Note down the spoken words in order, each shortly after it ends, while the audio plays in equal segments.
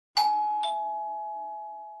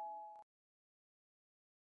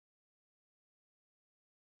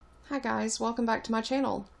Hi guys, welcome back to my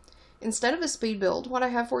channel. Instead of a speed build, what I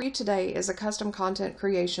have for you today is a custom content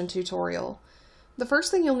creation tutorial. The first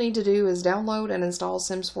thing you'll need to do is download and install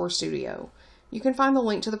Sims 4 Studio. You can find the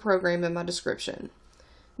link to the program in my description.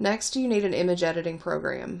 Next, you need an image editing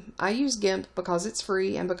program. I use GIMP because it's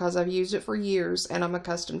free and because I've used it for years and I'm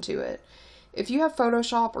accustomed to it. If you have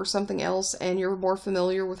Photoshop or something else and you're more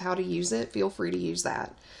familiar with how to use it, feel free to use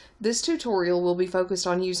that. This tutorial will be focused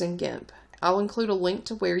on using GIMP. I'll include a link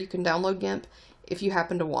to where you can download GIMP if you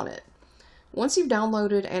happen to want it. Once you've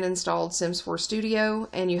downloaded and installed Sims 4 Studio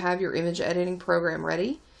and you have your image editing program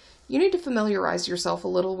ready, you need to familiarize yourself a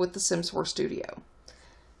little with the Sims 4 Studio.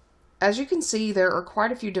 As you can see, there are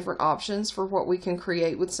quite a few different options for what we can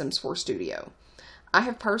create with Sims 4 Studio. I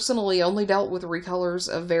have personally only dealt with recolors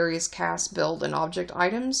of various cast, build, and object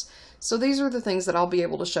items, so these are the things that I'll be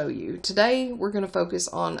able to show you. Today, we're going to focus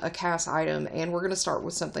on a cast item, and we're going to start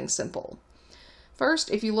with something simple.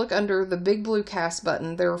 First, if you look under the big blue cast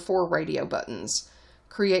button, there are 4 radio buttons.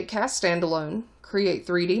 Create cast standalone, create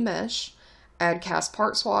 3D mesh, add cast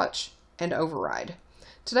part swatch, and override.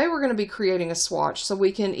 Today we're going to be creating a swatch, so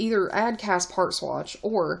we can either add cast part swatch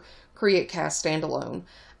or create cast standalone.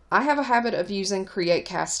 I have a habit of using create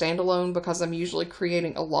cast standalone because I'm usually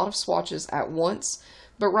creating a lot of swatches at once,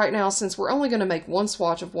 but right now, since we're only going to make one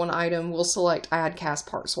swatch of one item, we'll select add cast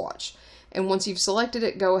part swatch. And once you've selected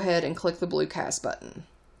it, go ahead and click the blue cast button.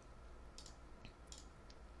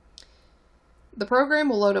 The program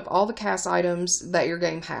will load up all the cast items that your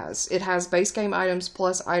game has. It has base game items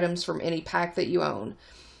plus items from any pack that you own.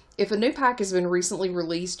 If a new pack has been recently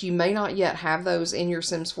released, you may not yet have those in your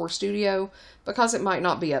Sims 4 Studio because it might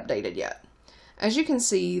not be updated yet. As you can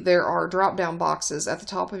see, there are drop-down boxes at the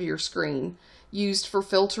top of your screen used for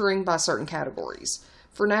filtering by certain categories.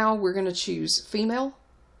 For now, we're going to choose female,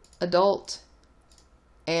 adult,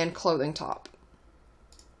 and clothing top.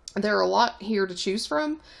 There are a lot here to choose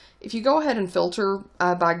from. If you go ahead and filter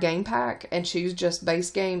by game pack and choose just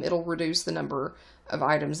base game, it'll reduce the number of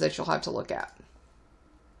items that you'll have to look at.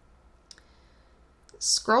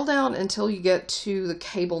 Scroll down until you get to the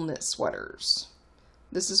cable knit sweaters.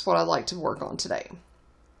 This is what I'd like to work on today.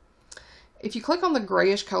 If you click on the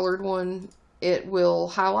grayish colored one, it will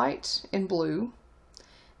highlight in blue,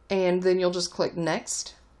 and then you'll just click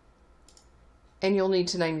next, and you'll need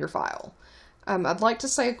to name your file. I'd like to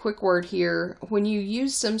say a quick word here. When you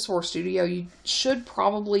use Sims 4 Studio, you should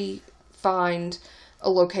probably find a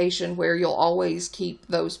location where you'll always keep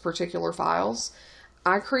those particular files.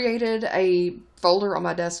 I created a folder on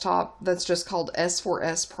my desktop that's just called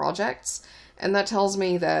S4S Projects, and that tells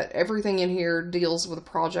me that everything in here deals with a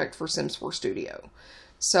project for Sims 4 Studio.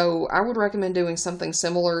 So I would recommend doing something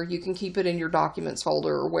similar. You can keep it in your documents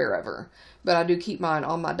folder or wherever, but I do keep mine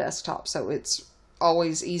on my desktop, so it's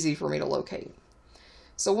always easy for me to locate.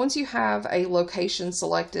 So once you have a location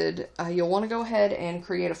selected, you'll want to go ahead and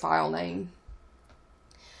create a file name.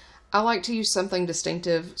 I like to use something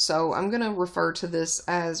distinctive, so I'm going to refer to this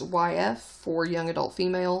as YF for young adult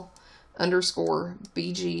female, underscore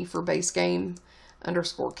BG for base game,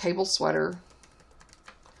 underscore cable sweater,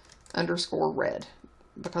 underscore red,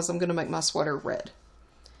 because I'm going to make my sweater red.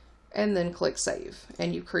 And then click save,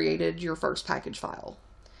 and you created your first package file.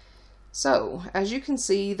 So, as you can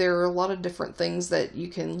see, there are a lot of different things that you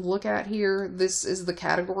can look at here. This is the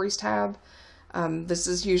categories tab. This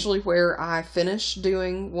is usually where I finish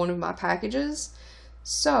doing one of my packages.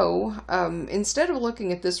 So, instead of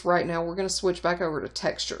looking at this right now, we're going to switch back over to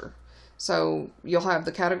texture. So, you'll have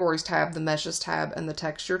the categories tab, the meshes tab, and the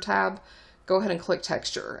texture tab. Go ahead and click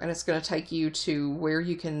texture, and it's going to take you to where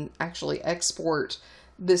you can actually export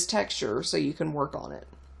this texture so you can work on it.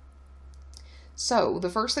 So the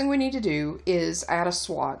first thing we need to do is add a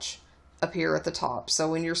swatch up here at the top.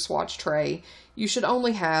 So in your swatch tray, you should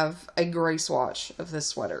only have a gray swatch of this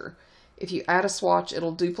sweater. If you add a swatch,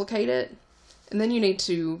 it'll duplicate it, and then you need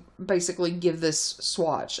to basically give this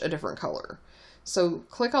swatch a different color. So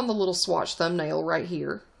click on the little swatch thumbnail right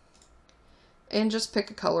here, and just pick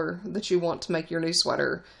a color that you want to make your new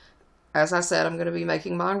sweater. As I said, I'm going to be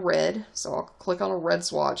making mine red, so I'll click on a red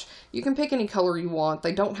swatch. You can pick any color you want.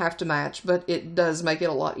 They don't have to match, but it does make it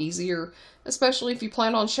a lot easier, especially if you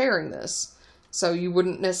plan on sharing this. So you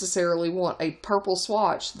wouldn't necessarily want a purple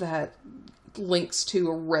swatch that links to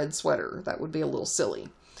a red sweater. That would be a little silly.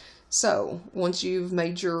 So once you've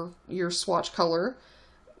made your swatch color,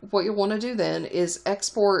 what you'll want to do then is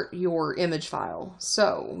export your image file.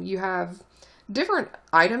 So you have different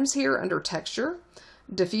items here under texture: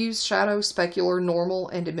 diffuse, shadow, specular, normal,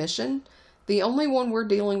 and emission. The only one we're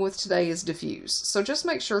dealing with today is diffuse, so just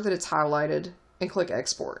make sure that it's highlighted and click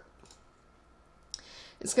export.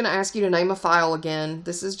 It's going to ask you to name a file again.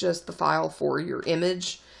 This is just the file for your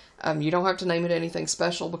image. You don't have to name it anything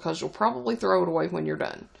special because you'll probably throw it away when you're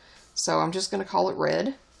done. So I'm just going to call it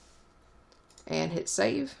red and hit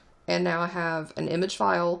save. And now I have an image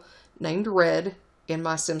file named red in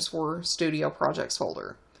my Sims 4 Studio Projects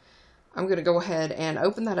folder. I'm going to go ahead and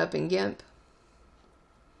open that up in GIMP.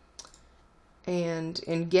 And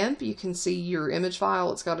in GIMP, you can see your image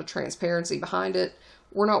file. It's got a transparency behind it.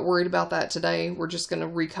 We're not worried about that today. We're just going to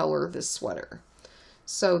recolor this sweater.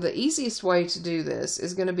 So the easiest way to do this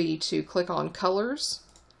is going to be to click on Colors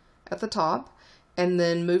at the top and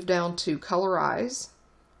then move down to Colorize.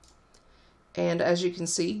 And as you can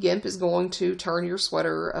see, GIMP is going to turn your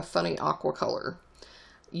sweater a funny aqua color.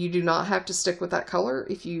 You do not have to stick with that color.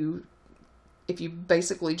 If you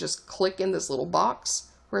basically just click in this little box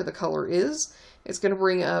where the color is, it's going to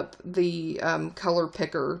bring up the color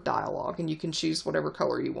picker dialog, and you can choose whatever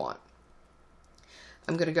color you want.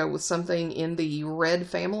 I'm going to go with something in the red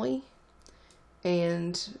family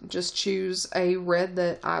and just choose a red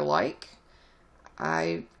that I like.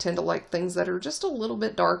 I tend to like things that are just a little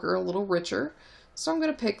bit darker, a little richer. So I'm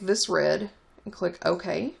going to pick this red and click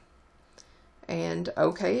OK and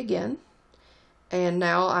OK again. And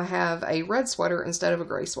now I have a red sweater instead of a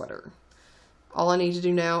gray sweater. All I need to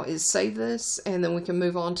do now is save this, and then we can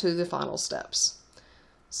move on to the final steps.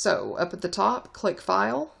 So up at the top, click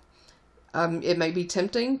File. It may be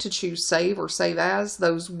tempting to choose Save or Save As.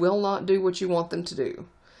 Those will not do what you want them to do.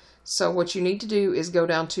 So what you need to do is go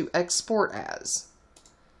down to Export As.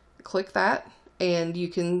 Click that, and you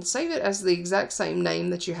can save it as the exact same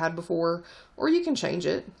name that you had before, or you can change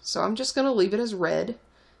it. So I'm just going to leave it as red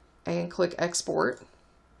and click Export.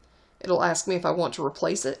 It'll ask me if I want to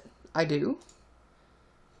replace it. I do.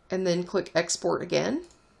 And then click Export again.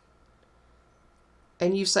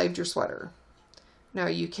 And you've saved your sweater. Now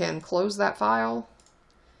you can close that file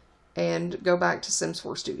and go back to Sims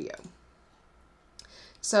 4 Studio.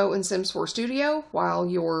 So in Sims 4 Studio, while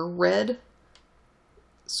your red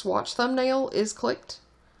swatch thumbnail is clicked,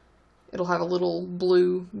 it'll have a little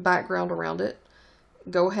blue background around it.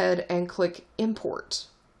 Go ahead and click Import.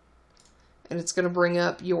 And it's going to bring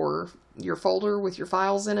up your folder with your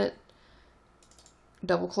files in it.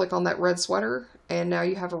 Double click on that red sweater, and now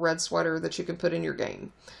you have a red sweater that you can put in your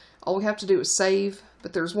game. All we have to do is save,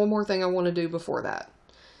 but there's one more thing I want to do before that.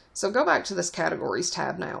 So go back to this Categories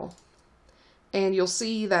tab now, and you'll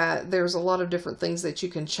see that there's a lot of different things that you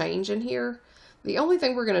can change in here. The only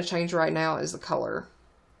thing we're going to change right now is the color.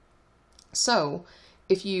 So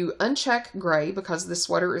if you uncheck gray, because this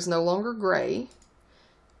sweater is no longer gray,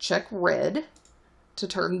 check red to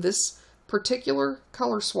turn this particular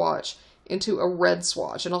color swatch into a red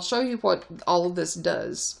swatch, and I'll show you what all of this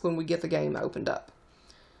does when we get the game opened up.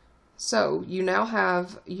 So you now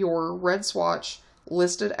have your red swatch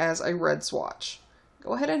listed as a red swatch.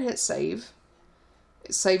 Go ahead and hit save.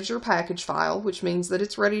 It saves your package file, which means that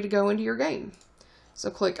it's ready to go into your game. So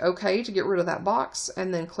click OK to get rid of that box,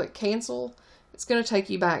 and then click cancel. It's going to take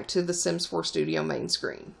you back to the Sims 4 Studio main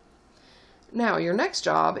screen. Now your next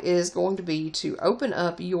job is going to be to open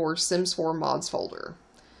up your Sims 4 mods folder.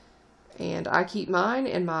 And I keep mine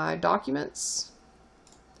in my documents.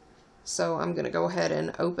 So I'm going to go ahead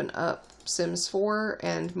and open up Sims 4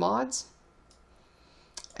 and mods.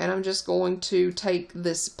 And I'm just going to take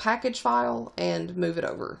this package file and move it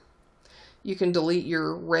over. You can delete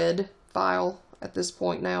your red file at this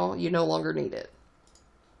point now. You no longer need it.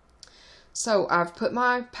 So I've put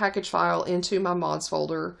my package file into my mods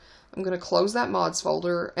folder. I'm going to close that mods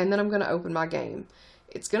folder, and then I'm going to open my game.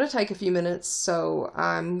 It's going to take a few minutes, so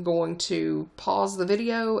I'm going to pause the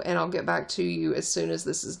video and I'll get back to you as soon as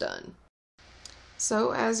this is done.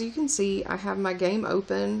 So as you can see, I have my game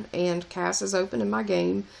open and Cass is open in my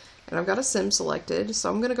game, and I've got a sim selected, so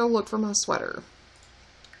I'm going to go look for my sweater.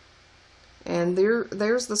 And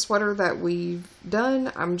there's the sweater that we've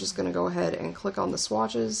done. I'm just going to go ahead and click on the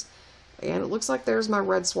swatches, and it looks like there's my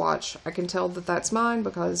red swatch. I can tell that that's mine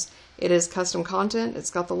because it is custom content.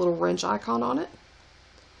 It's got the little wrench icon on it.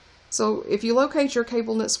 So if you locate your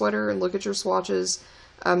cable knit sweater and look at your swatches,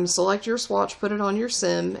 select your swatch, put it on your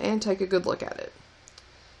sim, and take a good look at it.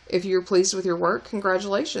 If you're pleased with your work,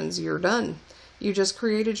 congratulations, you're done. You just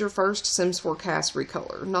created your first Sims 4 cast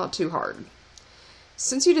recolor. Not too hard.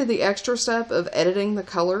 Since you did the extra step of editing the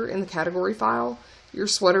color in the category file, your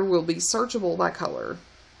sweater will be searchable by color.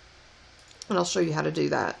 And I'll show you how to do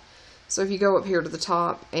that. So if you go up here to the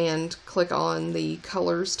top and click on the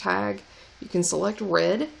colors tag, you can select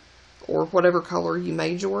red, or whatever color you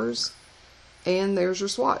made yours, and there's your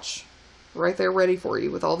swatch right there ready for you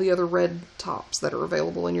with all the other red tops that are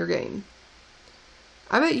available in your game.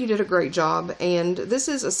 I bet you did a great job, and this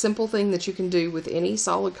is a simple thing that you can do with any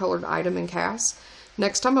solid colored item in CAS.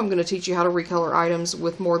 Next time I'm going to teach you how to recolor items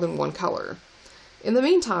with more than one color. In the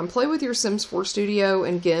meantime, play with your Sims 4 Studio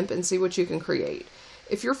and GIMP and see what you can create.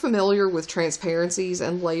 If you're familiar with transparencies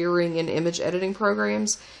and layering in image editing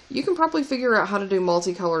programs, you can probably figure out how to do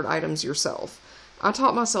multicolored items yourself. I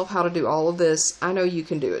taught myself how to do all of this. I know you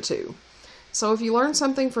can do it too. So if you learned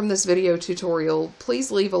something from this video tutorial,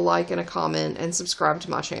 please leave a like and a comment and subscribe to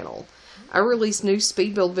my channel. I release new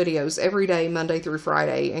speed build videos every day, Monday through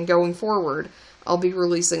Friday, and going forward, I'll be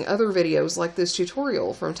releasing other videos like this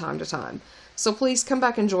tutorial from time to time. So please come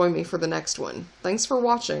back and join me for the next one. Thanks for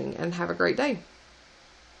watching, and have a great day.